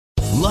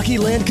Lucky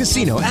Land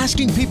Casino,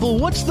 asking people,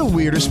 what's the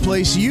weirdest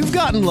place you've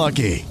gotten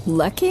lucky?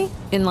 Lucky?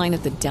 In line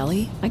at the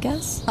deli, I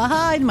guess?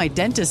 Aha, in my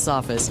dentist's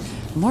office.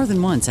 More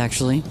than once,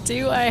 actually.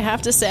 Do I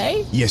have to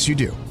say? Yes, you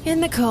do. In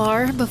the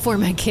car before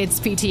my kids'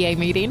 PTA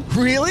meeting.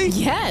 Really?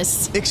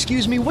 Yes.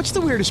 Excuse me, what's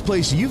the weirdest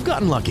place you've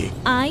gotten lucky?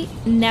 I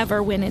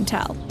never win and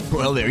tell.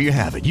 Well, there you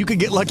have it. You can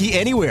get lucky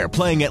anywhere,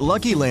 playing at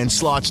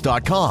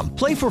LuckyLandSlots.com.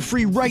 Play for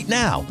free right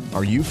now.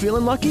 Are you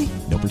feeling lucky?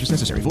 No purchase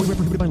necessary. Void where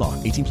prohibited by law.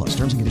 18 plus.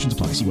 Terms and conditions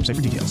apply. See website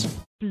for details.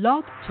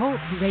 Blog Talk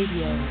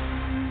Radio.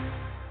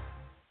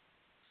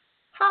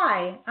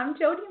 Hi, I'm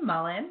Jody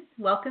Mullen.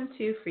 Welcome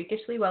to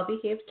Freakishly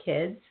Well-Behaved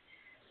Kids.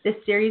 This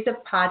series of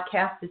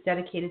podcasts is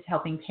dedicated to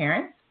helping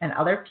parents and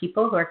other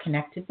people who are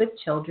connected with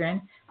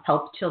children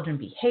help children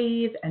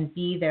behave and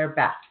be their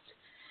best.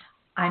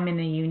 I'm in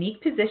a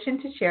unique position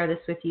to share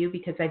this with you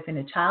because I've been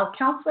a child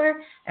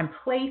counselor and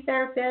play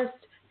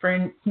therapist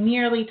for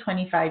nearly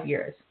 25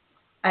 years.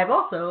 I've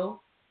also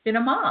been a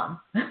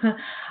mom.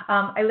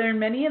 I learned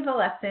many of the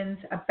lessons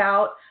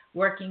about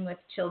working with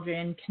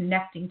children,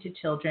 connecting to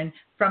children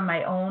from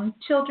my own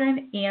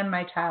children and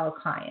my child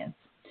clients.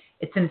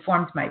 It's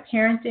informed my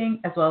parenting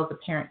as well as the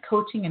parent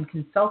coaching and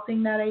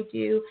consulting that I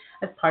do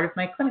as part of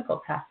my clinical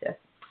practice.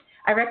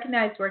 I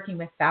recognize working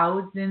with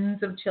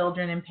thousands of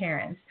children and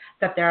parents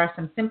that there are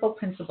some simple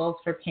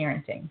principles for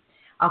parenting.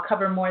 I'll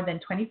cover more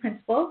than 20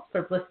 principles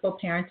for blissful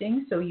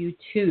parenting so you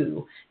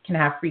too can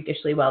have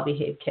freakishly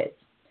well-behaved kids.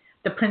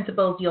 The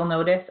principles you'll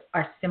notice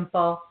are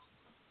simple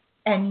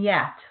and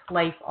yet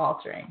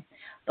life-altering.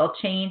 They'll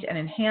change and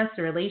enhance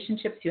the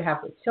relationships you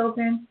have with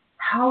children,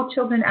 how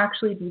children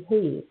actually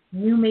behave.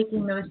 You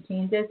making those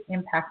changes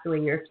impacts the way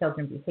your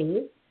children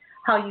behave,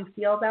 how you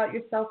feel about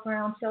yourself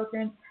around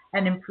children,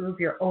 and improve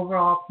your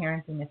overall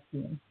parenting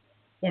esteem.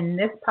 In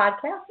this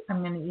podcast,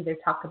 I'm going to either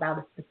talk about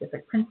a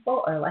specific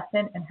principle or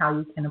lesson and how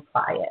you can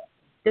apply it.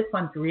 This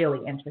one's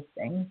really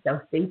interesting, so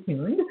stay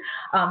tuned.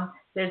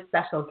 There's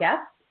special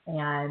guests,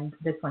 and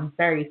this one's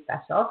very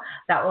special,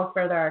 that will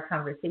further our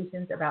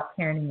conversations about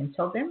parenting and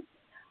children.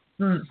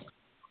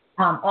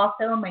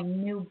 Also, my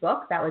new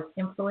book that was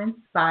influenced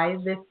by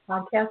this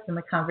podcast and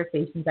the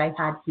conversations I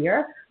had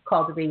here,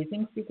 called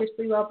Raising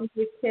Freakishly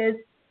Well-Behaved Kids,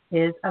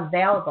 is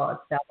available.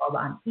 It's available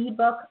on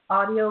ebook,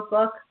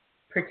 audiobook,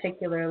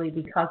 particularly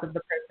because of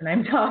the person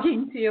I'm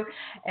talking to,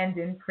 and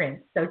in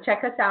print. So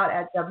check us out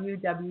at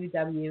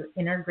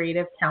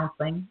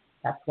www.integrativecounseling,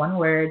 that's one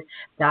word,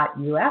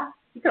 .us.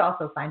 You could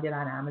also find it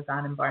on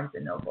Amazon and Barnes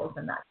 & Nobles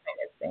and that kind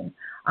of thing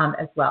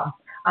as well.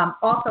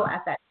 Also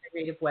at that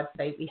Integrative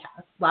website, we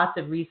have lots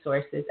of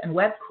resources and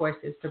web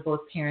courses for both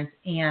parents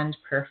and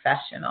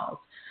professionals.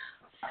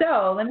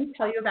 So let me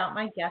tell you about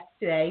my guest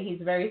today.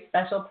 He's a very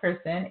special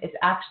person. It's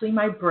actually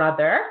my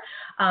brother.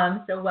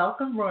 So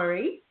welcome,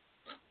 Rory.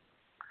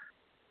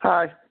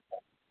 Hi.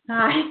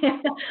 Hi.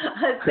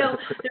 So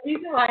the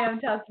reason why I'm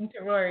talking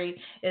to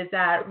Rory is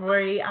that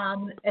Rory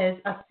is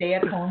a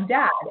stay-at-home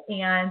dad,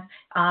 and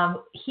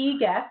he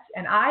gets,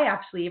 and I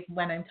actually,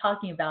 when I'm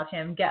talking about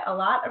him, get a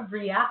lot of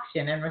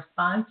reaction and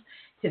response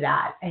to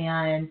that.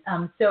 And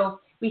so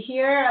we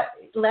hear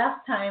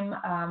last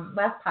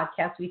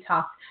podcast, we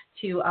talked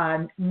to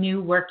a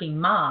new working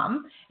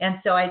mom. And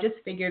so I just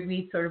figured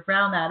we'd sort of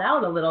round that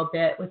out a little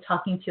bit with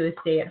talking to a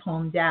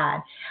stay-at-home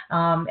dad.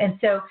 And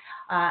so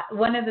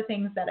one of the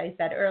things that I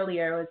said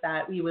earlier was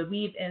that we would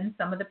weave in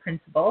some of the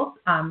principles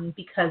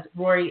because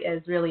Rory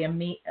is really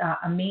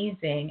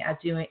amazing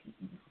at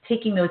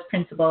taking those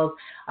principles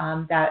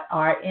that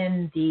are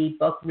in the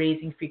book,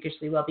 Raising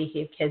Freakishly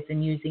Well-Behaved Kids,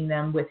 and using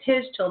them with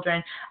his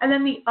children. And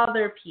then the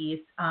other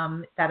piece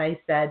that I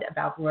said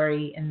about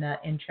Rory in the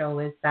intro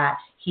is that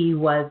he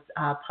was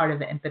part of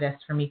the impetus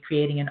for me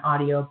creating an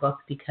audio book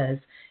because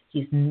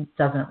he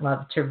doesn't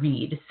love to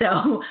read.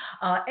 So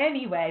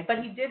anyway, but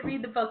he did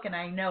read the book, and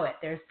I know it.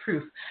 There's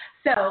proof.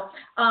 So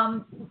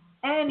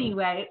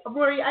anyway,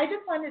 Rory, I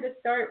just wanted to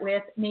start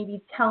with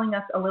maybe telling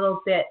us a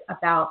little bit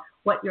about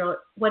what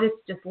it's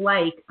just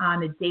like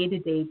on a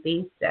day-to-day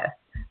basis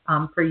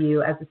for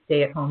you as a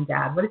stay-at-home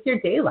dad. What is your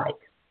day like?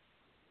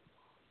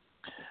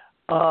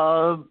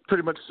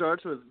 Pretty much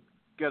starts with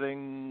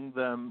getting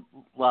them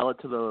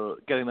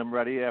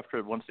ready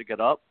once they get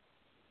up.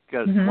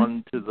 Get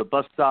one to the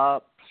bus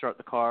stop, start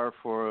the car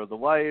for the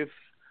wife.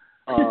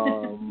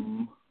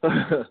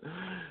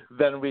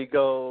 Then we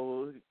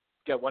go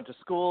get one to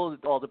school.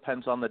 It all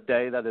depends on the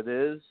day that it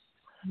is.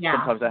 Yeah.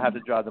 Sometimes I have to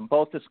drive them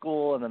both to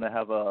school, and then I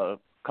have a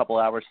couple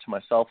hours to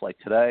myself, like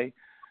today.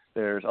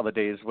 There's other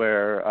days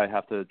where I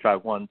have to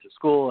drive one to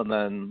school and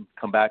then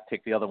come back,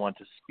 take the other one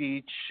to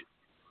speech.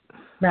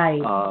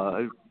 Right.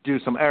 I do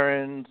some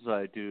errands.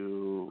 I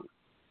do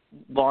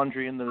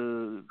laundry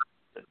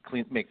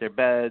make their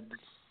beds,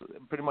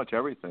 pretty much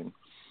everything.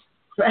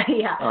 Right.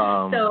 Yeah.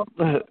 So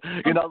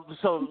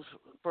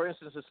for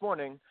instance, this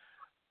morning,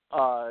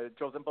 I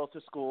drove them both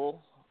to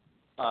school.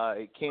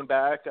 I came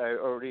back. I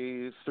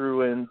already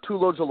threw in 2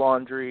 loads of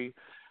laundry.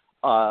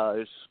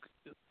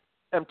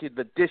 Emptied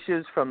the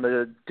dishes from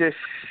the dish,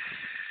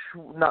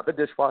 not the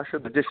dishwasher,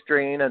 the dish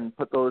drain, and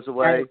put those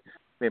away.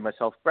 made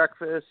myself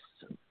breakfast,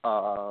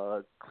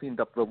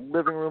 cleaned up the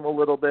living room a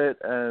little bit,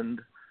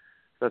 and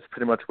that's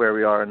pretty much where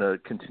we are in a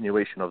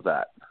continuation of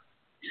that.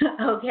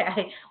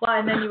 Okay. Well,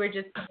 and then you were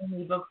just telling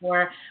me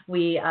before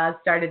we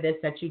started this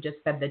that you just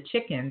fed the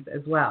chickens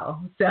as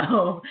well.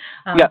 So,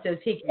 so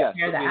taking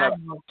care of the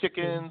animals.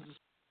 Chickens.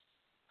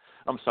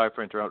 I'm sorry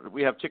for interrupting.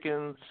 We have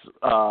chickens,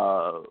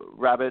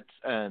 rabbits,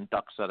 and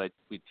ducks that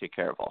we take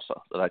care of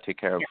also, that I take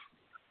care of.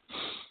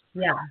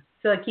 Yeah.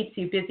 So it keeps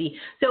you busy.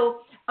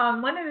 So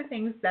one of the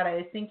things that I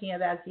was thinking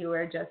of as you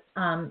were just,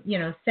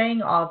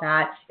 saying all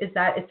that is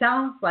that it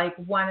sounds like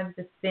one of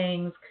the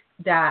things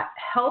that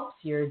helps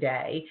your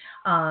day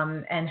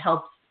and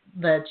helps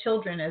the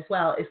children as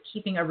well is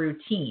keeping a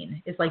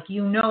routine. It's like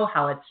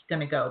how it's going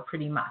to go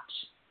pretty much.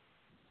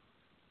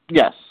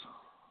 Yes.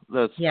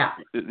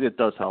 It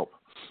does help.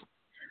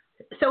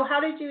 So how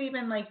did you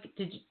even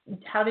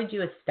how did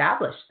you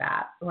establish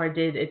that? Or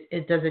does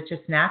it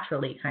just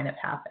naturally kind of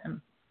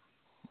happen?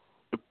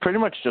 It pretty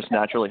much just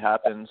naturally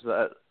happens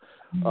that,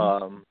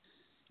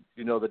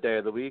 the day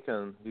of the week,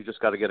 and you just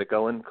got to get it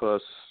going,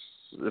 because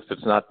if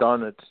it's not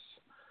done, it's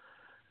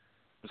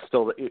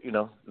still,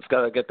 it's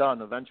got to get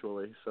done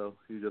eventually. So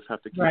you just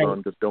have to keep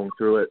on just going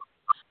through it.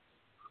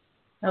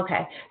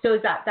 Okay. So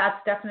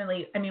that's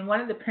definitely,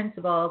 one of the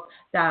principles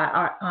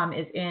that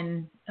is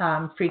in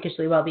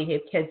Freakishly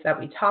Well-Behaved Kids that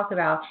we talk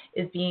about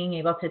is being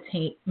able to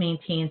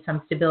maintain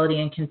some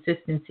stability and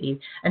consistency.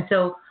 And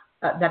so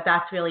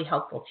that's really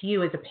helpful to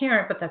you as a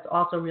parent, but that's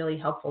also really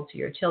helpful to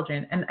your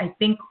children. And I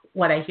think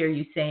what I hear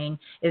you saying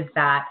is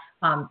that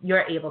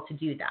you're able to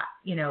do that,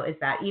 is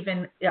that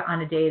even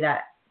on a day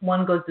that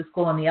one goes to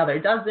school and the other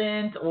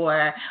doesn't,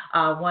 or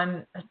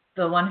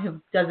the one who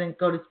doesn't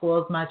go to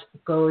school as much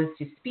goes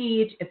to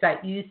speech, it's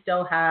that you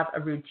still have a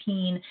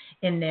routine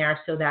in there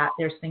so that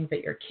there's things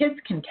that your kids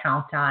can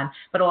count on,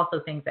 but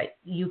also things that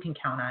you can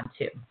count on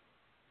too.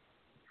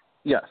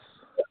 Yes.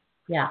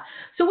 Yeah.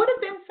 So what have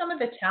been some of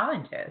the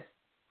challenges?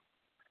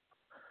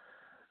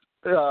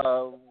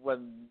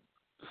 When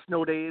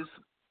snow days,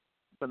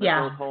 when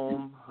they're both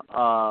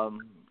home,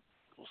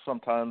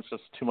 sometimes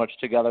just too much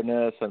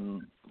togetherness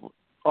and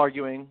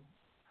arguing.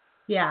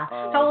 Yeah.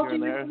 How old are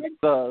your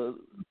kids?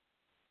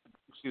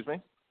 Excuse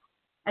me?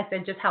 I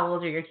said, just how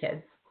old are your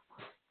kids?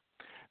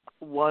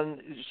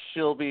 One,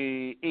 she'll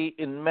be 8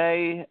 in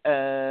May,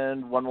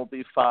 and one will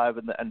be 5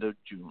 in the end of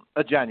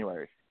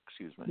January.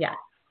 Excuse me. Yeah.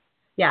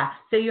 Yeah.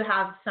 So you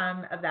have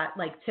some of that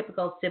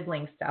typical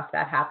sibling stuff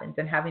that happens,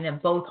 and having them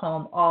both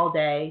home all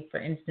day, for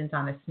instance,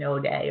 on a snow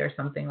day or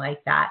something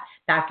like that,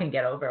 that can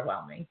get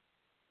overwhelming.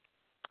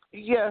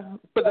 Yeah,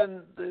 but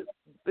then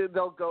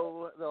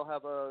they'll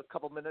have a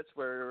couple minutes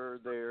where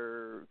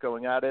they're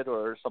going at it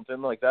or something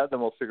like that.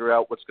 Then we'll figure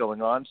out what's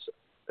going on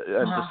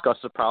and discuss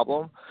the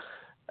problem.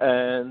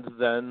 And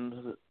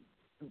then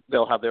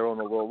they'll have their own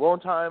little alone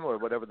time or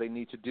whatever they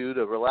need to do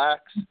to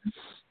relax.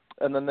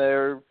 And then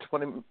they're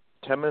 10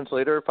 minutes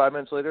later, 5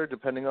 minutes later,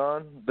 depending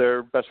on,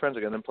 they're best friends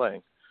again and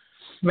playing.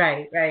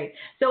 Right.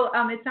 So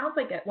it sounds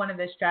like one of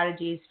the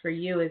strategies for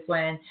you is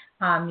when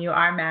you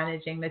are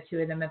managing the two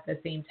of them at the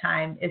same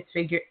time is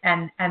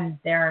and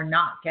they're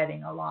not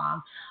getting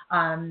along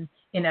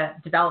in a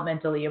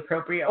developmentally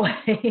appropriate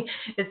way,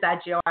 is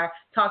that you are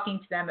talking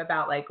to them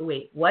about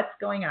wait, what's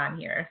going on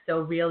here? So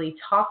really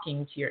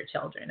talking to your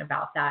children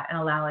about that and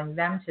allowing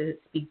them to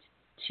speak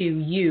to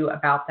you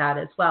about that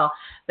as well.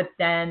 But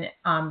then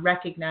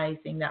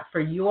recognizing that for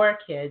your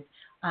kids,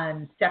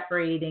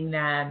 separating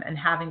them and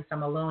having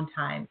some alone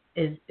time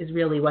is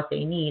really what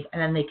they need.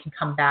 And then they can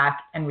come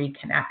back and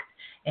reconnect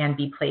and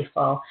be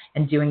playful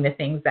and doing the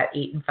things that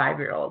 8 and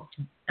 5-year-olds,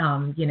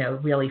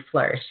 really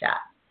flourish at.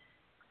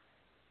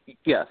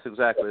 Yes,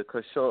 exactly.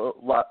 Because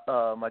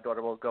my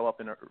daughter will go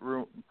up in her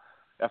room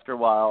after a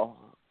while.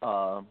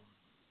 I'll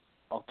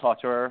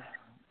talk to her,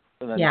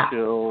 and then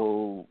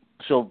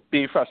she'll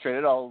be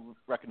frustrated. I'll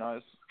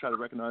try to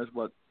recognize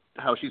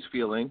how she's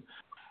feeling.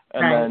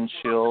 And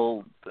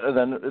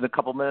then in a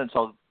couple minutes,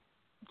 I'll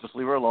just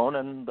leave her alone.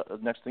 And the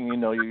next thing you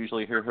know, you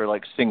usually hear her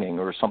singing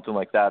or something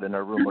like that in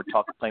her room or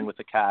playing with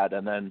the cat.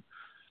 And then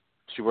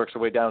she works her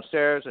way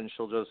downstairs and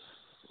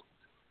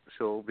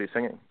she'll be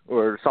singing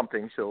or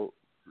something.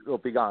 It'll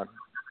be gone.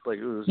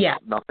 It was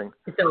nothing.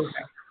 It's over.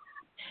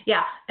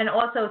 Yeah. And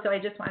also, so I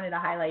just wanted to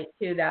highlight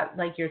too that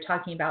you're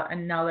talking about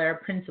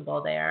another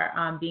principle there,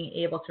 being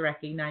able to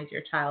recognize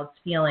your child's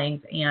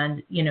feelings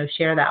and,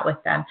 share that with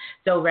them.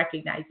 So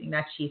recognizing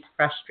that she's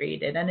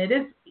frustrated, and it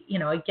is,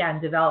 again,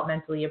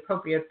 developmentally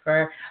appropriate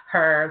for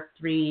her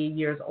 3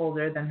 years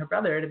older than her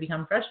brother to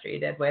become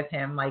frustrated with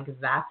him.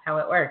 That's how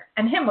it works,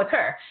 and him with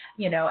her,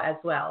 as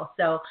well.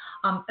 So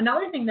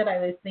another thing that I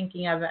was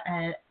thinking of,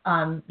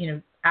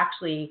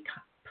 actually,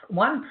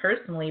 one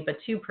personally, but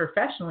two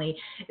professionally,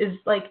 is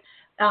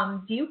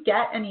do you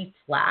get any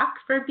flack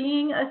for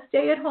being a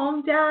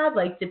stay-at-home dad?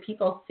 Do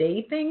people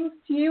say things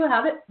to you?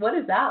 What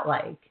is that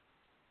like?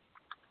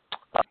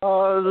 Yes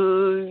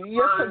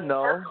and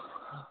no.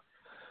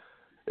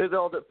 It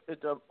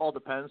all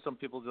depends. Some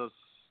people just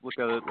look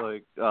at it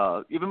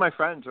even my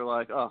friends are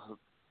like, oh,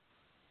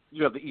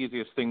 you have the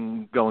easiest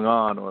thing going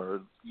on,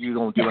 or you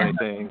don't do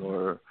anything,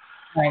 or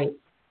right.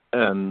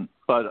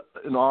 But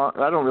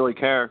I don't really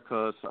care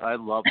because I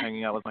love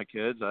hanging out with my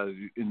kids. I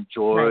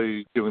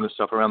enjoy doing the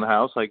stuff around the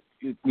house. Like,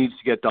 it needs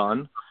to get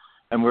done,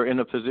 and we're in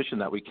a position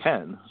that we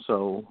can.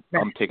 So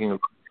I'm take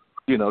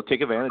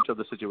advantage of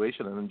the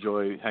situation and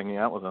enjoy hanging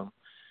out with them.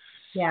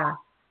 Yeah.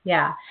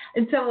 Yeah.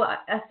 And so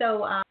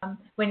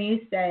when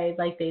you say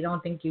like they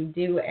don't think you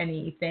do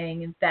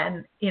anything,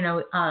 then,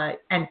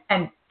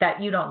 and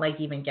that you don't like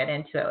even get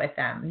into it with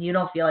them, you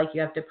don't feel like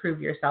you have to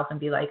prove yourself and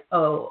be like,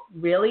 oh,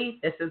 really?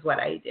 This is what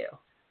I do.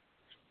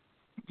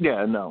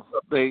 Yeah, no.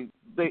 They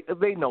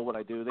know what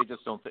I do. They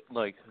just don't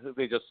I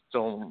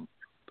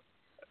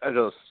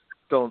just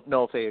don't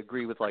know if they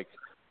agree with like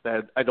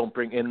that I don't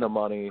bring in the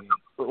money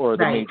or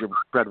the major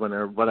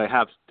breadwinner, but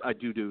I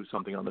do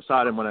something on the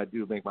side, and when I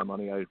do make my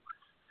money, I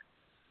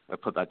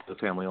put that to the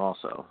family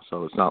also.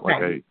 So it's not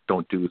like I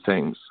don't do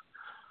things.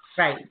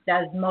 Right.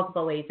 There's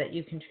multiple ways that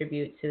you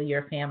contribute to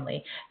your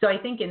family. So I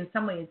think in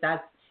some ways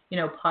that's,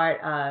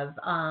 part of,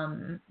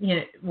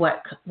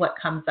 what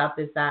comes up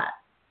is that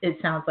it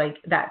sounds like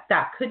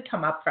that could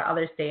come up for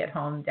other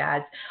stay-at-home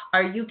dads.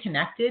 Are you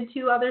connected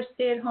to other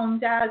stay-at-home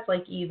dads,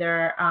 like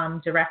either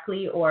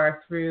directly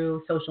or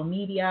through social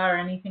media or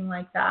anything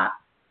like that?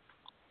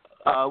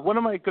 One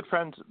of my good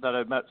friends that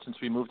I've met since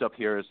we moved up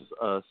here is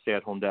a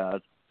stay-at-home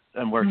dad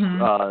and works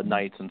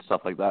nights and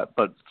stuff like that,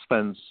 but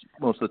spends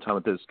most of the time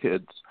with his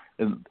kids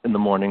in the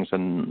mornings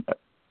and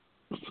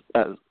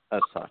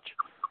as such.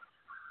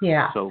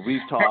 Yeah. So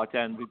we've talked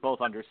and we both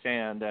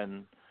understand,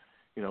 and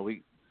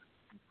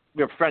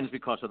we're friends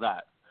because of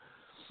that.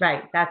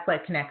 Right. That's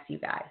what connects you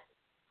guys.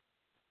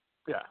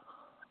 Yeah.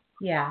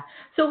 Yeah.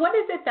 So what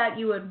is it that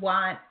you would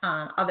want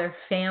other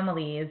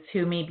families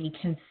who may be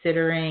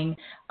considering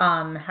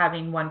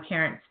having one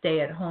parent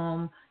stay at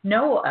home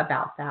know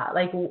about that?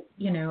 Like,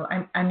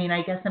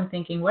 I guess I'm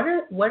thinking, let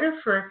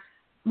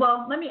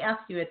me ask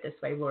you it this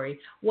way, Lori.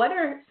 What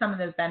are some of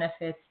the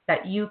benefits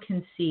that you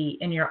can see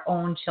in your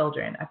own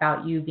children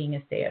about you being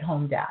a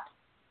stay-at-home dad?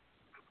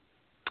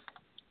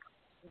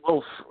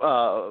 Well,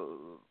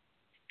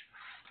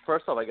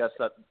 first off, I guess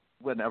that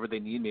whenever they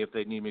need me,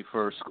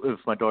 if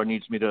my daughter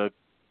needs me to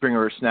bring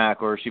her a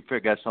snack, or she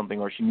forgets something,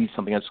 or she needs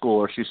something at school,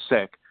 or she's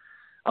sick,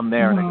 I'm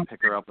there and I can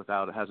pick her up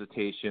without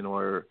hesitation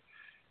or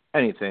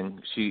anything.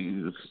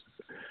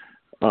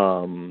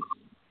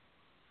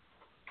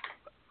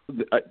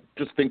 I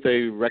just think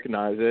they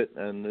recognize it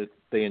and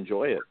they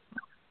enjoy it.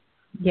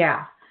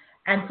 Yeah.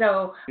 And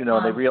so,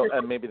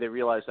 and maybe they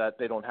realize that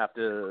they don't have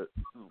to,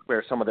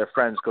 where some of their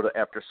friends go to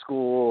after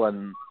school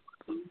and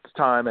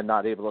time and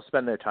not able to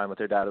spend their time with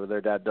their dad, or their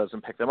dad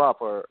doesn't pick them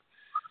up, or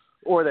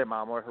their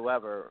mom or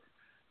whoever.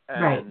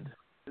 And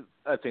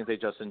I think they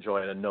just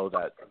enjoy it and know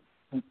that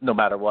no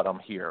matter what, I'm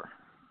here.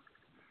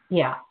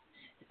 Yeah.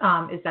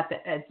 Is that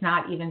it's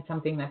not even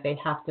something that they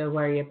have to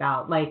worry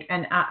about. Like,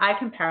 and I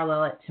can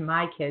parallel it to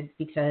my kids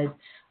because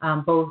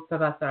both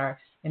of us are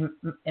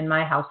in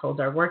my household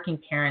are working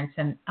parents,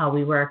 and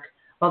we work.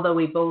 Although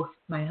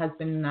my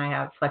husband and I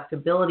have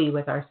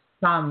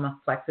some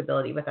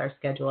flexibility with our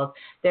schedules,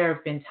 there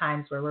have been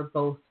times where we're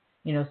both,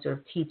 sort of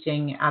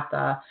teaching at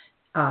the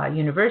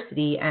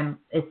university, and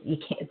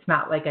it's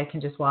not like I can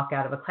just walk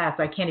out of a class.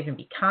 I can't even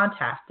be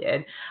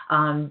contacted,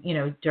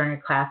 during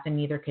a class, and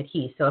neither could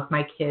he. So if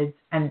my kids,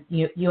 and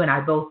you and I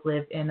both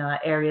live in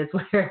areas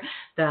where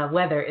the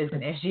weather is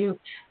an issue,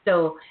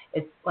 so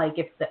it's like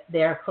if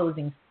they're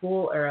closing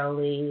school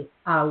early,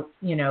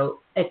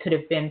 it could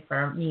have been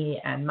for me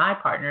and my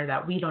partner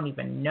that we don't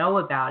even know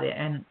about it,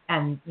 and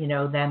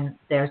then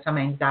there's some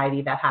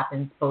anxiety that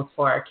happens both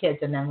for our kids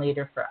and then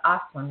later for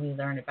us when we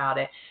learn about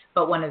it.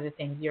 But one of the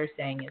things you're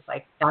saying is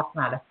like that's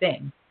not a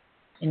thing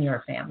in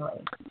your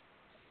family.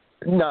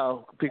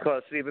 No,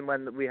 because even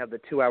when we have the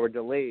 2-hour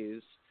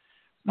delays,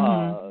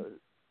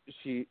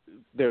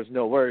 there's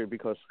no worry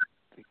because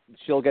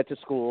she'll get to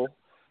school,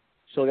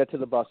 she'll get to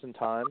the bus in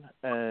time,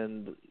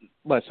 and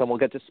my son will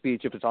get to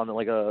speech if it's on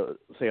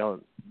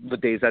on the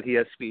days that he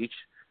has speech.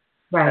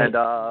 Right.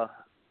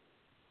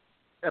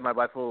 And my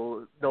wife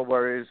will, no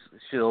worries,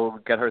 she'll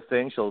get her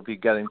thing, she'll be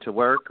getting to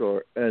work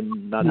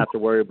and not have to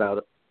worry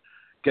about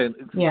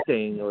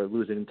staying or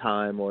losing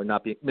time or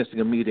missing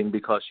a meeting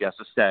because she has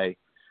to stay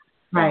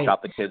and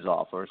drop the kids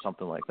off or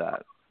something like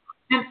that.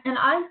 And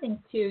I think,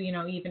 too,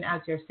 even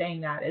as you're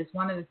saying that, is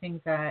one of the things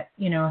that,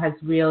 has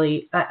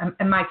really,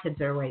 and my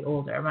kids are way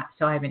older,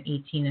 so I have an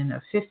 18 and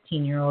a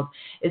 15-year-old,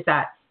 is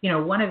that,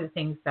 one of the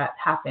things that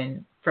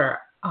happened for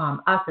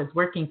us as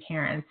working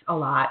parents a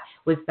lot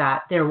was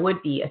that there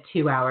would be a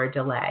 2-hour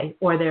delay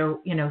or there,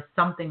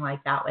 something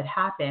like that would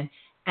happen.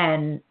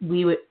 And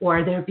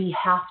or there'd be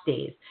half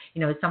days,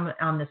 some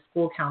on the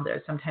school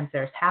calendar, sometimes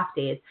there's half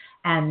days.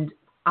 And,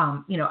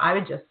 I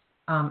would just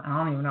I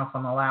don't even know if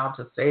I'm allowed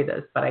to say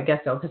this, but I guess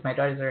so because my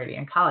daughter's already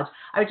in college.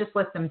 I would just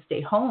let them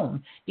stay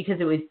home because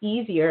it was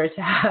easier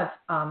to have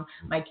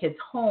my kids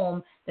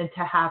home than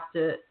to have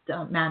to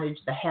manage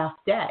the half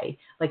day.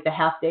 Like the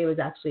half day was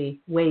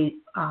actually way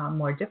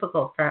more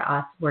difficult for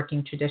us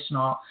working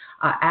traditional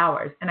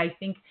hours. And I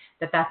think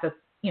that that's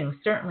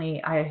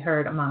certainly I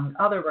heard among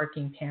other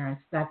working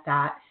parents that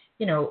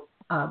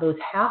those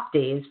half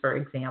days, for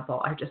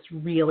example, are just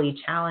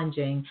really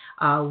challenging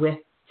with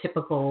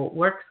typical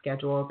work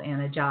schedules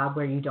and a job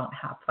where you don't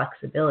have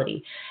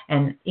flexibility.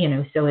 And,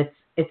 so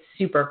it's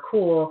super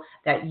cool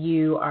that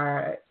you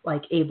are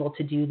like able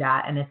to do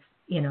that. And it's,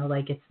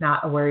 it's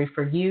not a worry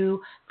for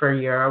you, for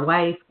your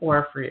wife,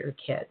 or for your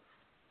kids.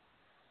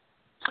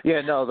 Yeah,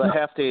 no, the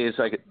half days,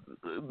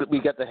 we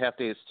get the half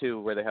days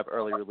too, where they have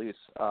early release.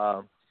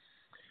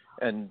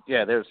 And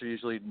yeah, there's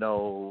usually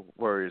no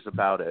worries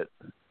about it.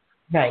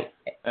 Right.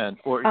 And,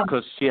 or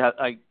because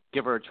I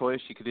give her a choice.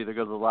 She could either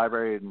go to the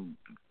library and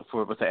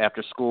with the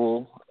after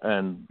school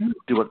and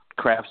do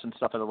crafts and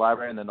stuff at the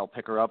library, and then they'll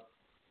pick her up,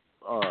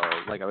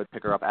 like I would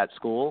pick her up at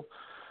school,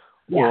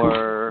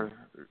 or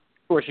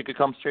she could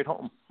come straight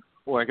home,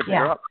 or I could pick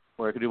her up,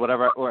 or I could do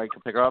whatever, or I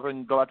could pick her up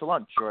and go out to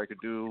lunch, or I could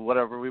do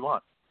whatever we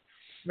want.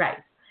 Right.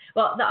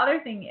 Well, the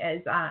other thing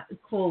is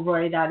cool,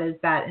 Roy, that is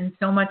that in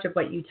so much of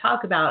what you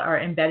talk about are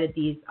embedded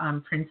these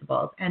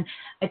principles. And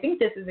I think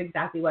this is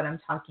exactly what I'm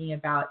talking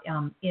about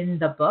in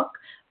the book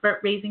for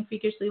Raising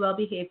Freakishly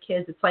Well-Behaved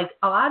Kids. It's like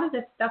a lot of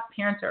this stuff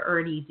parents are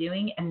already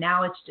doing, and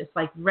now it's just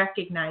like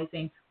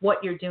recognizing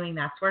what you're doing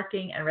that's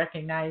working and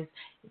recognizing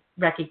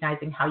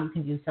how you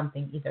can do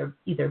something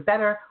either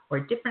better or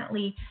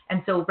differently.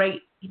 And so right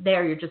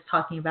there, you're just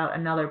talking about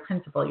another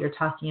principle. You're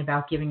talking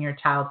about giving your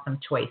child some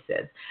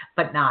choices,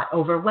 but not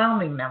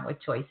overwhelming them with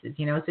choices,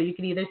 so you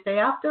can either stay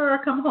after or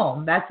come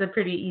home. That's a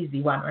pretty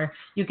easy one where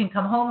you can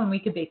come home and we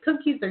can bake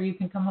cookies, or you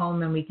can come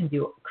home and we can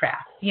do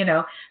crafts,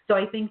 So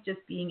I think just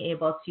being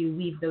able to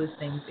weave those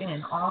things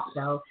in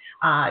also,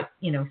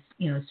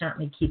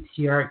 certainly keeps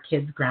your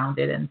kids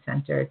grounded and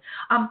centered.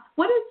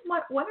 What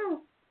are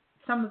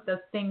some of the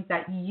things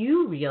that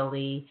you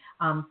really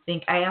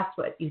think, I asked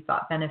what you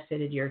thought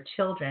benefited your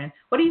children.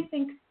 What do you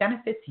think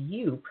benefits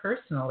you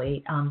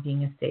personally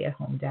being a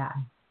stay-at-home dad?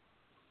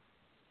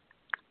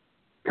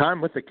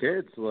 Time with the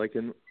kids. Like,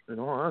 in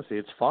all honesty,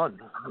 it's fun.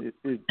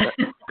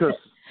 Because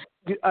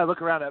I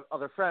look around at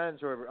other friends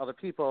or other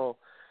people,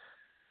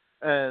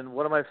 and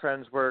one of my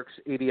friends works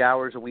 80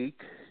 hours a week,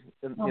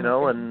 and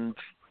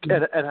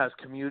has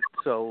commute,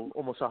 so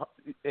almost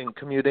in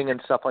commuting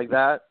and stuff like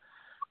that,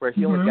 where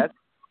he only gets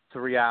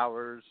 3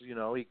 hours.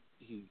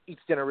 He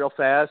eats dinner real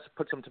fast,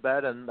 puts them to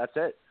bed, and that's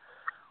it.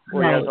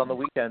 Whereas on the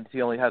weekends,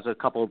 he only has a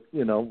couple,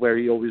 where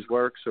he always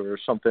works or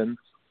something.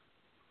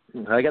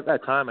 I get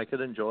that time I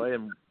could enjoy,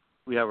 and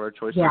we have our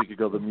choices. We could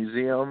go to the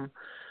museum,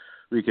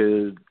 we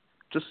could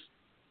just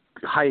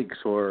hikes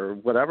or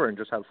whatever, and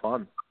just have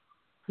fun.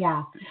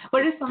 Yeah.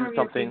 What are some of your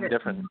something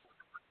different? Things?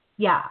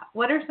 Yeah.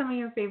 What are some of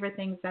your favorite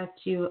things that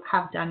you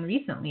have done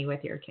recently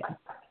with your kids?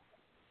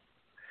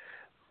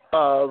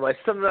 My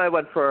son and I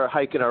went for a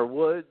hike in our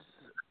woods,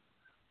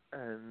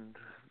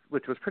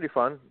 which was pretty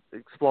fun,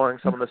 exploring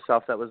some of the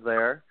stuff that was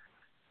there.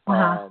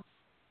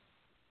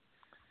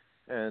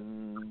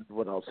 And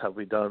what else have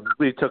we done?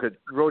 We took a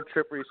road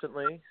trip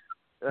recently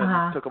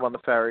and took them on the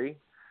ferry.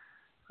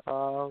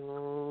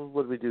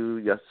 What did we do?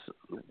 Yes,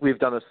 we've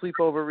done a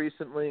sleepover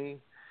recently.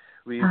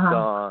 We've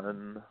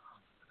done,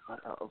 what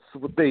else?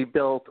 They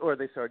built, or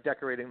they started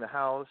decorating the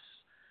house.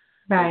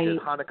 Right. They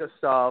did Hanukkah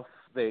stuff.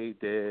 They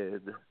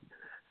did,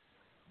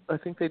 I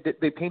think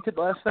they painted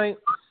last night.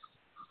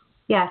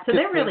 Yeah, so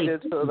they're really...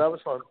 So that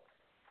was fun.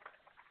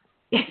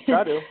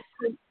 I do.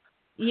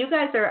 You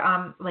guys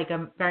are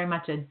very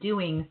much a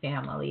doing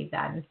family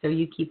then, so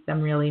you keep them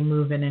really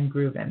moving and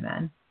grooving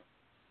then.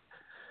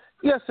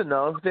 Yes and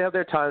no. They have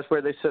their times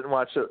where they sit and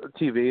watch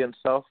TV and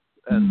stuff,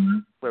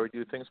 and where we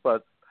do things,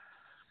 but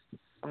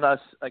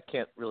I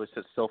can't really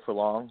sit still for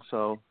long,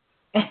 so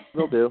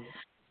we'll do.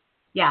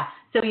 Yeah,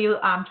 so you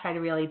try to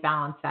really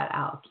balance that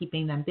out,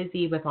 keeping them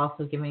busy with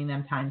also giving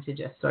them time to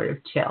just sort of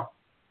chill.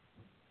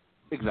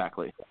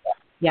 Exactly.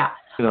 Yeah.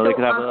 They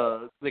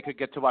could they could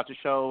get to watch a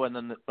show,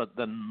 but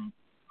then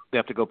they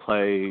have to go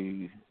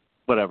play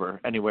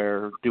whatever,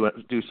 anywhere,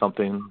 do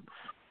something,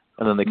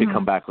 and then they could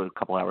come back a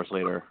couple hours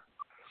later.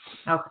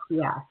 Oh,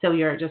 yeah. So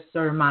you're just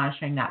sort of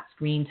monitoring that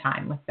screen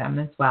time with them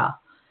as well.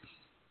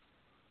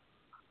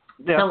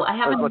 Yeah, so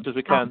as much as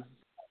we can.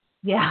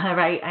 Yeah,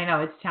 right. I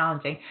know it's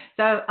challenging.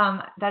 So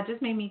that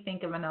just made me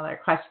think of another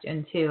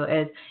question too.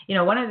 Is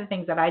one of the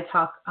things that I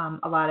talk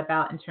a lot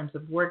about in terms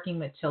of working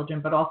with children,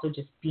 but also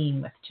just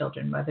being with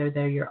children, whether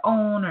they're your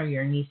own or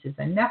your nieces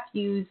and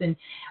nephews, and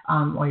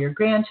or your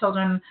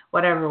grandchildren,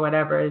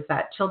 whatever, is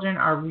that children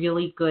are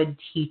really good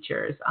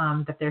teachers.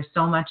 That there's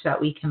so much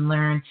that we can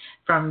learn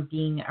from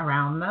being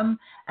around them.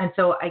 And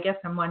so I guess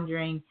I'm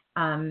wondering.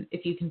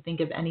 If you can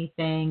think of any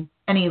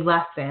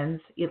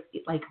lessons,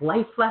 like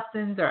life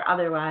lessons or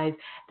otherwise,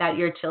 that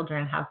your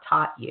children have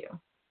taught you.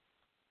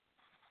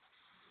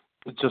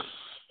 Just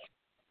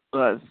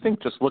I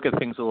think just look at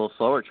things a little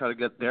slower, try to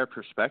get their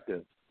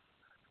perspective.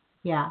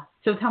 Yeah.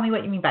 So tell me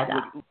what you mean by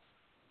that.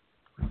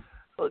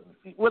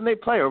 When they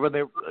play, or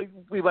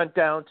we went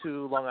down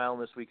to Long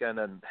Island this weekend,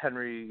 and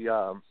Henry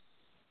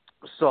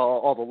saw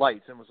all the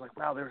lights and was like,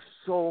 wow, there's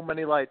so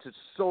many lights. It's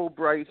so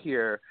bright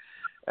here.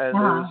 And it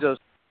was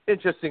just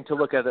interesting to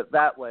look at it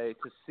that way,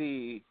 to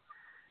see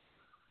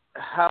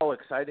how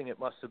exciting it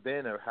must have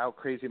been, or how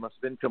crazy it must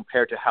have been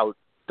compared to how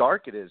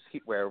dark it is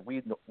where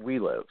we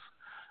live.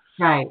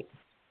 Right.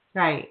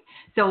 Right.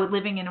 So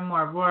living in a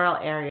more rural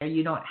area,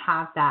 you don't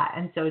have that.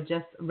 And so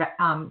just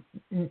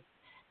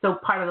so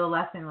part of the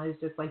lesson was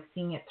just like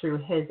seeing it through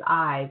his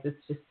eyes.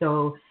 It's just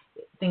so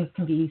things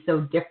can be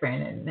so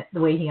different, and the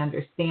way he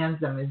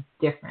understands them is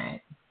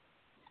different.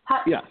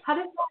 How does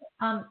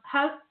that,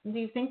 how do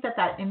you think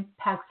that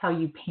impacts how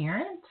you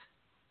parent?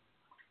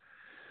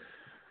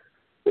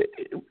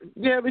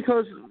 Yeah,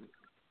 because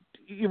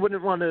you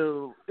wouldn't want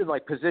to,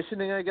 like,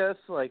 positioning, I guess,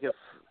 like, if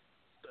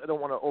I don't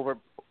want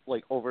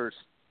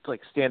to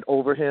stand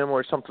over him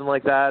or something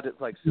like that. It's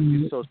like,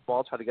 since he's so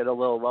small, try to get a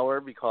little lower,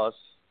 because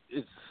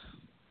it's,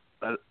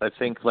 I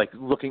think, like,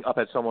 looking up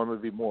at someone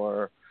would be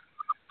more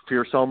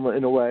fearsome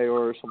in a way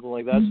or something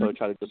like that. So I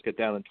try to just get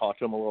down and talk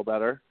to him a little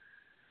better.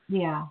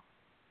 Yeah.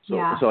 So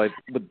I,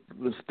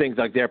 with things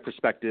like their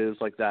perspectives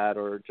like that,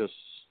 or just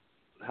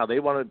how they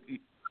want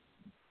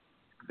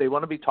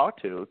to be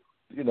talked to.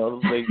 You know,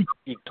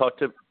 you talk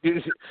to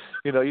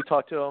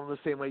them the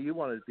same way you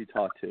want to be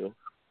talked to.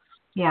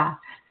 Yeah.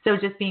 So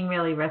just being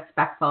really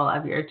respectful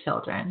of your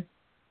children.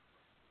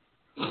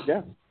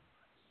 Yeah.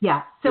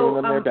 Yeah. So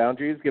giving them their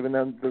boundaries, giving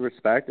them the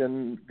respect,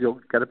 and you'll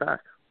get it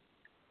back.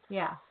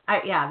 Yeah.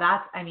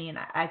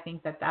 I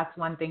think that's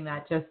one thing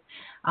that just,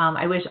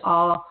 I wish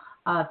all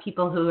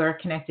people who are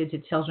connected to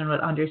children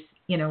would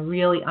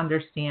really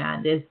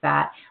understand, is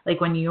that,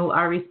 like, when you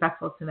are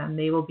respectful to them,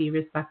 they will be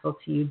respectful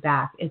to you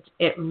back.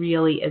 It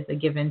really is a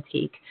give and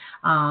take,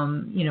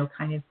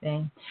 kind of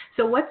thing.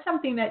 So what's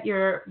something that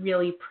you're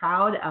really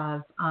proud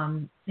of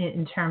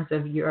in terms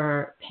of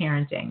your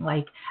parenting?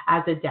 Like,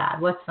 as a dad,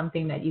 what's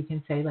something that you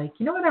can say, like,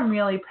 you know what I'm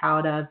really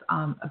proud of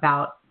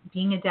about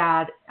being a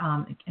dad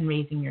and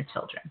raising your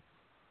children?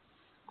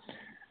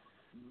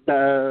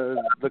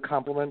 The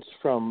compliments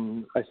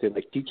from, I say,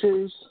 like,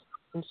 teachers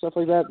and stuff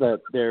like that, that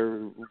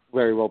they're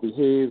very well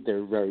behaved,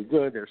 they're very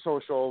good, they're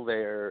social,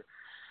 they're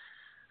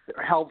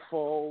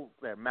helpful,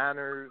 their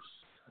manners,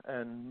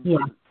 and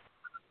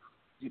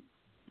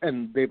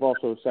and they've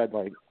also said,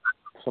 like,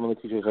 some of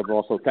the teachers have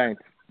also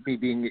thanked me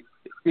being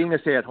a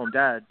stay-at-home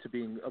dad to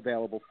being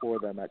available for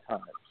them at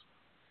times.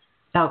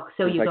 Oh,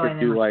 so you go in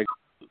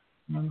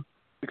and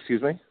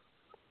excuse me?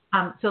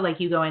 So, like,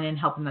 you go in and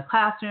help in the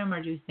classroom,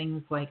 or do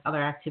things like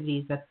other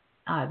activities that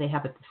they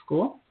have at the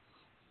school?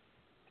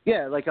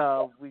 Yeah, like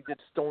we did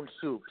stone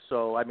soup.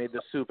 So I made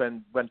the soup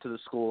and went to the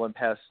school and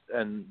passed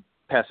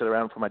it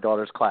around for my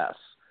daughter's class.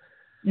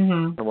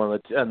 Mm-hmm.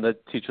 And the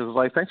teacher was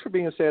like, "Thanks for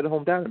being a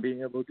stay-at-home dad and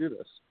being able to do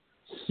this."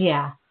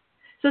 Yeah.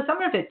 So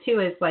some of it too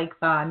is like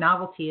the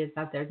novelty is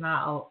that there's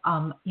not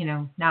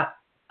not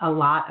a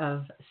lot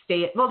of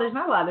there's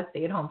not a lot of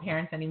stay-at-home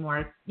parents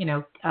anymore,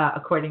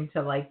 according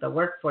to, like, the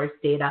workforce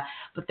data,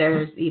 but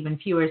there's even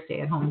fewer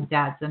stay-at-home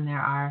dads than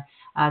there are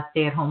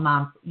stay-at-home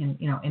moms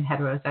in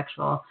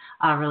heterosexual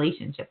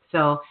relationships.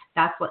 So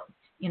that's what,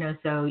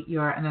 so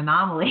you're an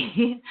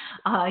anomaly,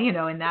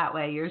 in that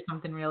way. You're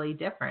something really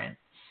different.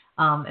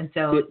 And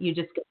so you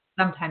just,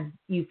 sometimes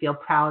you feel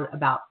proud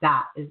about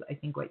that, is I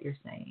think what you're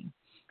saying.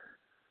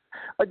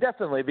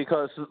 Definitely,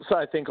 because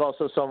I think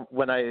also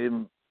when I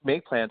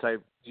make plans, I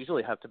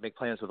usually have to make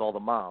plans with all the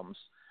moms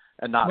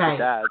and not the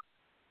dads.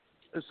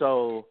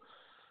 So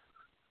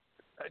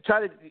I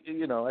try to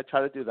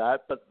do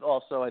that, but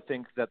also I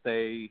think that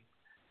they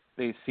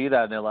see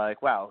that and they're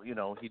like, wow,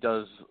 he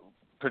does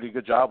a pretty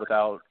good job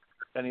without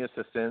any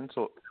assistance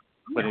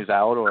when he's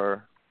out,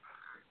 or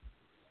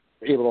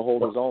able to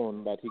hold his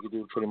own, that he could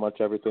do pretty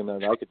much everything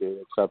that I could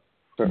do except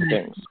certain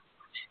things.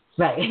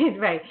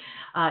 Right.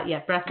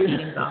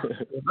 Breastfeeding's off.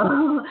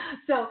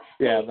 So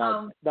yeah,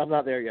 I'm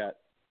not there yet.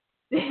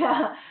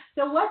 Yeah.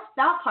 So what's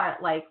that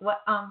part like?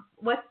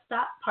 What's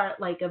that part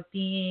like of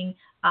being,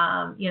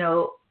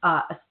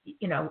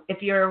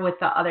 if you're with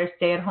the other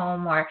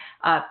stay-at-home or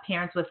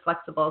parents with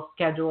flexible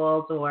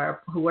schedules,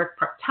 or who work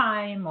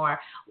part-time, or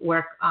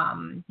work,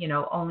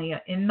 only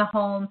in the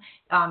home,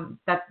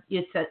 that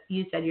you said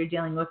you're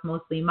dealing with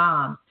mostly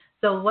moms.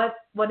 So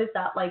what is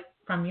that like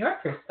from your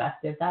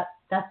perspective?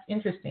 That's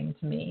interesting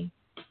to me.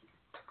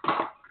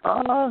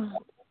 I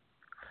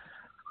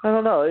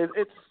don't know.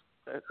 It's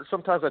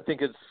sometimes I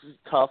think it's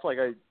tough. Like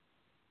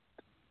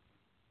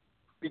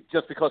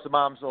just because the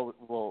moms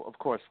will of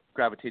course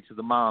gravitate to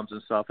the moms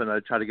and stuff, and I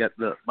try to get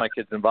my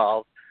kids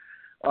involved.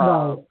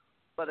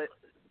 But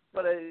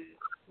I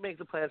make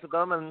the plans with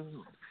them, and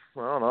I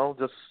don't know,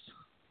 just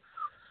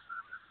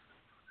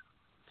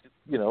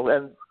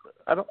and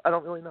I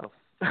don't really know.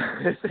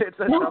 It's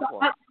a tough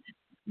one.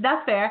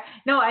 That's fair.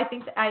 No, I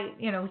think so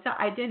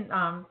I didn't,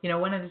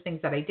 one of the things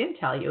that I didn't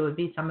tell you would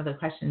be some of the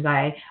questions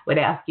I would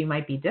ask you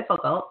might be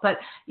difficult. But,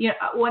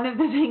 one of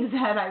the things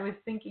that I was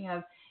thinking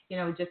of,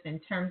 just in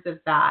terms of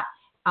that,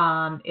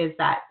 is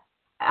that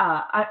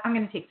I'm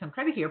going to take some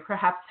credit here.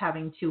 Perhaps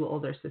having two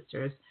older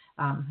sisters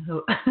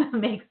who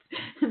makes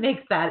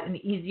that an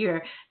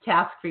easier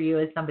task for you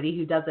as somebody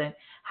who doesn't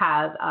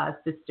have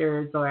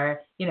sisters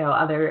or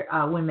other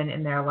women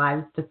in their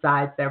lives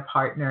besides their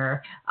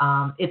partner.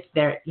 If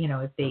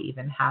they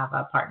even have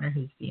a partner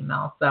who's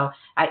female. So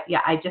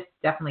I just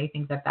definitely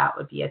think that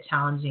would be a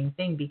challenging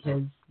thing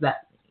because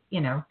that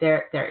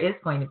there is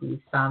going to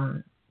be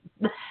some.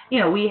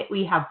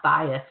 We have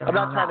bias. I'm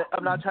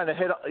not trying to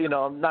hit.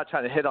 I'm not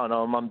trying to hit on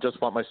them. I'm just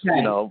want my.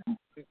 Right.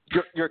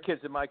 Your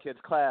kids in my kids'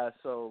 class,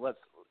 so let's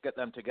get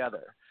them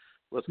together.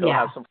 Let's go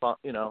have some fun.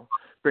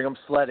 Bring them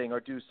sledding or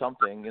do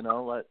something.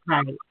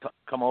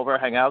 Come over,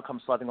 hang out,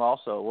 come sledding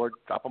also, or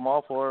drop them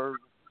off, or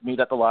meet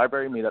at the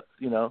library.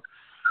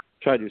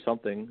 Try to do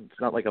something. It's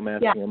not like I'm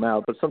asking them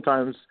out, but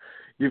sometimes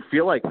you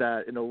feel like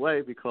that in a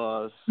way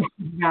because.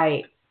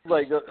 Right.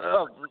 Like.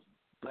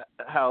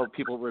 How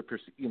people would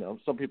perceive,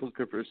 some people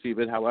could perceive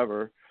it,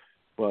 however,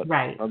 but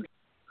right. And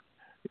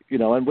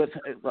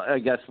I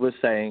guess with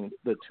saying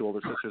the two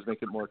older sisters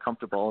make it more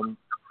comfortable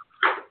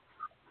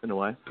in a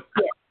way.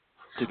 Yeah.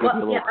 To give you a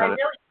little credit.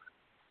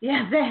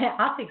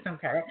 I'll take some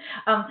credit.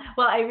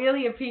 Well, I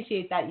really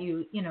appreciate that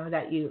you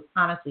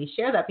honestly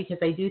share that because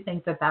I do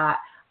think that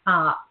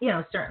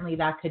certainly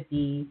that could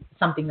be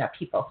something that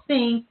people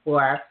think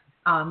or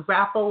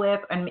grapple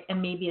with, and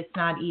maybe it's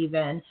not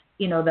even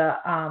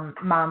the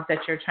moms that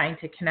you're trying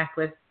to connect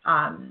with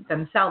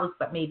themselves,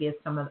 but maybe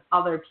it's some of the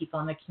other people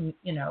in the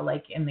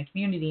like in the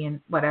community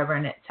and whatever.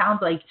 And it sounds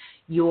like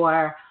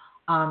you're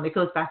it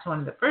goes back to one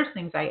of the first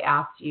things I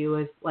asked you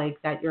is like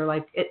that you're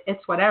like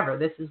it's whatever,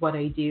 this is what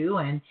I do,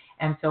 and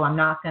so I'm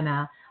not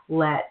gonna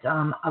let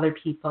other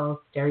people's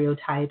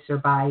stereotypes or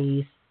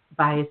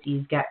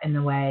biases get in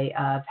the way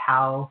of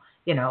how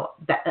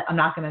that I'm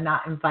not gonna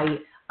not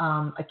invite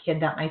a kid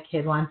that my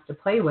kid wants to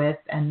play with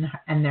and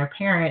their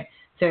parent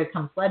to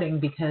come sledding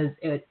because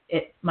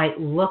it might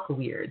look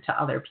weird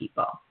to other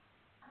people.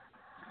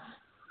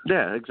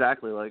 Yeah,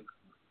 exactly. Like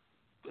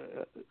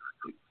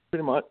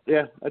pretty much.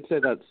 Yeah, I'd say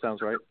that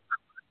sounds right.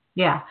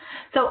 Yeah.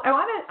 So I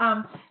want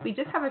to, we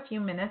just have a few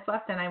minutes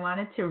left and I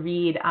wanted to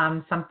read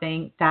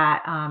something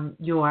that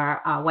your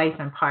wife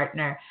and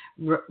partner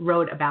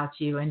wrote about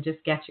you and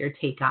just get your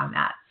take on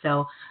that.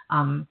 So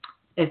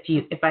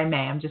if I may,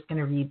 I'm just going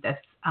to read this.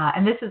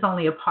 And this is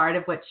only a part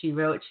of what she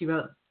wrote. She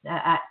wrote,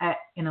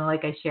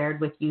 like I shared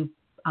with you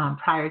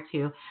prior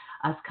to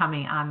us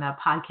coming on the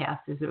podcast,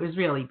 it was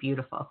really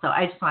beautiful. So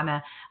I just want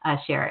to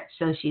share it.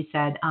 So she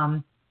said,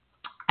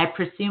 I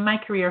pursue my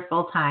career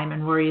full-time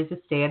and Rory is a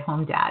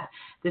stay-at-home dad.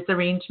 This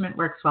arrangement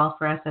works well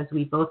for us as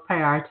we both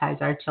prioritize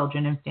our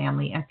children and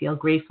family and feel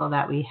grateful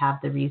that we have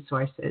the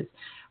resources.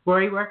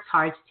 Rory works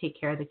hard to take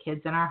care of the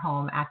kids in our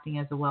home, acting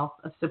as a wealth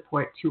of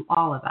support to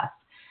all of us.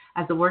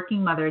 As a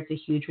working mother, it's a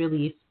huge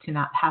relief to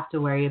not have to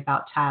worry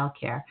about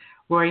childcare.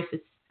 Rory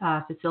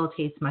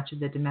facilitates much of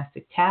the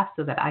domestic tasks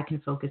so that I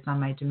can focus on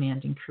my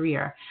demanding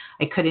career.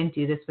 I couldn't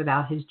do this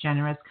without his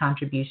generous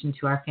contribution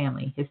to our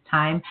family. His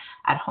time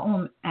at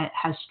home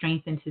has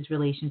strengthened his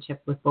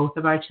relationship with both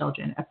of our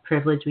children, a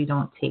privilege we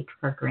don't take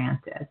for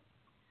granted.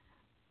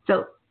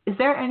 So is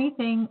there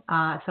anything,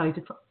 I kind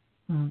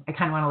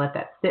of want to let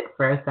that sit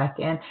for a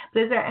second,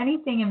 but is there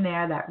anything in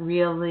there that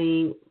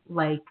really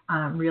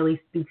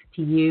really speaks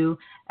to you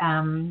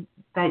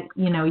that,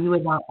 you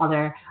would want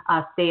other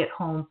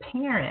stay-at-home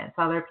parents,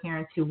 other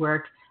parents who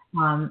work,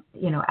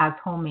 as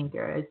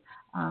homemakers,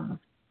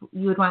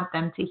 you would want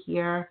them to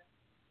hear?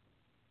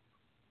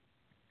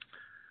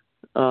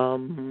 That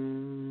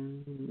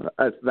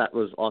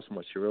was awesome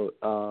what she wrote.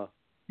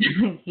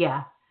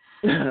 Yeah.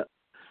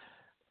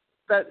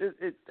 That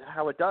it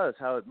how it does,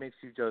 how it makes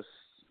you just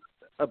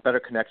a better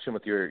connection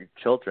with your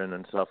children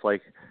and stuff.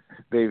 Like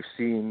they've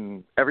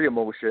seen every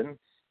emotion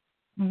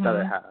that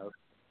I have.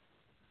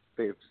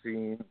 They've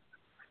seen,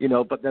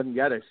 but then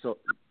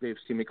they've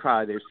seen me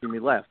cry. They've seen me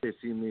laugh. They've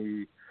seen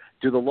me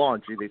do the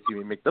laundry. They see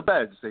me make the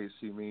beds. They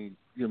see me,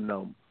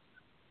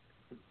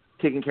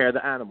 taking care of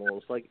the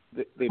animals. Like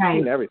they've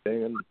seen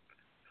everything, and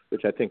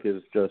which I think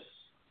is just,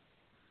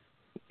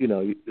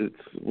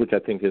 which I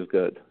think is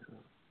good.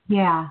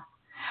 Yeah.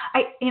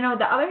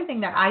 The other thing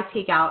that I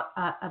take out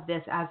of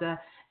this as a,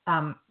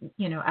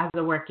 as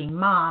a working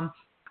mom,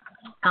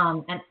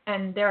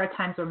 and there are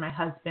times where my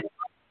husband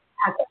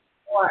has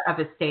more of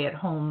a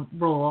stay-at-home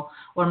role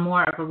or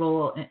more of a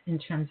role in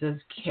terms of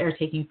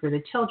caretaking for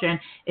the children,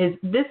 is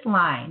this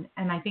line,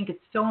 and I think it's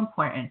so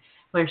important,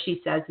 where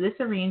she says, this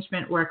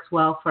arrangement works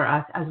well for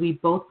us as we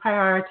both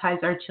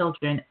prioritize our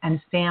children and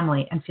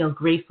family and feel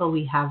grateful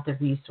we have the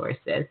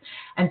resources.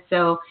 And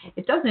so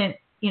it doesn't,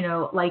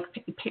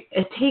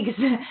 it takes,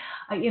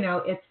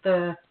 it's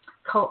the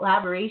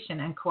collaboration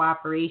and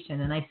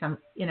cooperation. And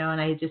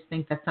and I just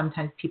think that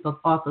sometimes people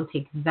also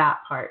take that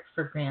part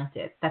for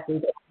granted, that they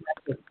don't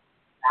recognize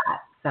that.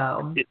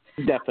 So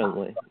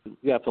definitely.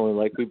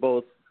 Like we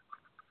both,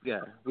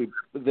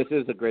 this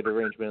is a great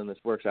arrangement and this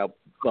works out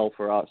well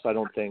for us. I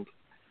don't think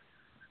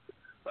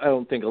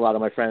a lot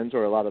of my friends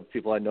or a lot of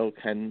people I know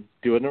can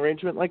do an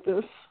arrangement like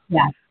this.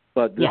 Yeah.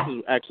 But this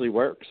actually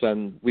works,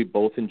 and we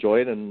both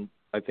enjoy it, and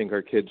I think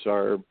our kids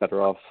are better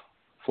off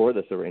for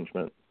this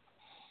arrangement.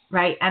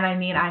 Right. And I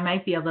mean, I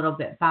might be a little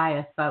bit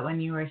biased, but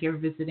when you were here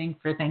visiting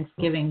for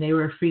Thanksgiving, they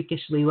were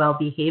freakishly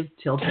well-behaved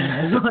children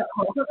as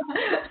well.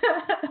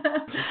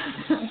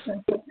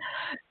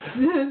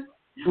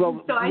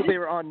 Well, so they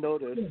were on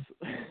notice.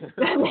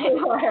 They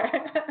were.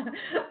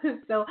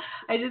 So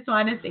I just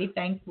want to say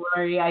thanks,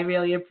 Lori. I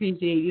really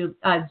appreciate you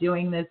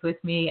doing this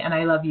with me, and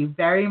I love you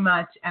very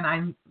much. And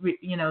I'm,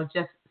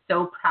 just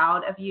so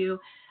proud of you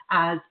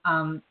as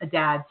a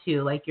dad,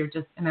 too. Like, you're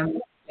just an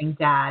amazing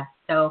dad.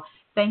 So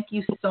thank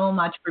you so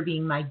much for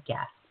being my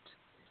guest.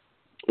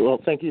 Well,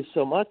 thank you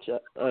so much.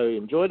 I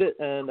enjoyed it,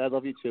 and I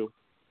love you, too.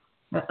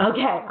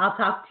 Okay. I'll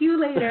talk to you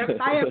later.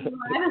 Bye,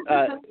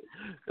 everyone.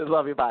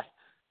 Love you. Bye.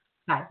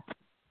 Bye.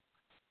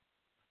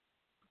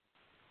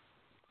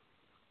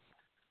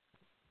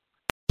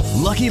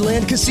 Lucky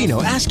Land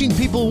Casino, asking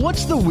people,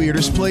 what's the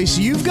weirdest place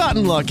you've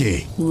gotten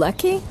lucky?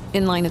 Lucky?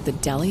 In line at the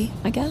deli,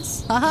 I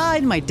guess? Aha,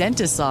 in my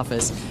dentist's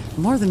office.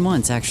 More than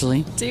once,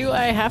 actually. Do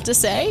I have to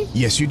say?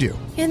 Yes, you do.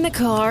 In the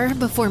car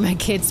before my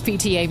kids'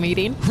 PTA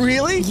meeting.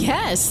 Really?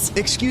 Yes.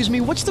 Excuse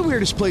me, what's the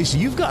weirdest place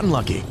you've gotten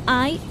lucky?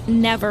 I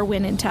never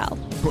win and tell.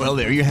 Well,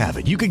 there you have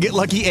it. You can get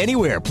lucky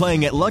anywhere,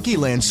 playing at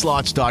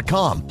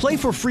LuckyLandSlots.com. Play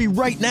for free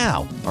right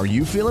now. Are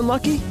you feeling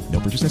lucky? No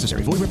purchase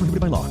necessary. Void where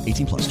prohibited by law.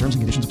 18+. Terms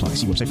and conditions apply.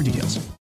 See website for details.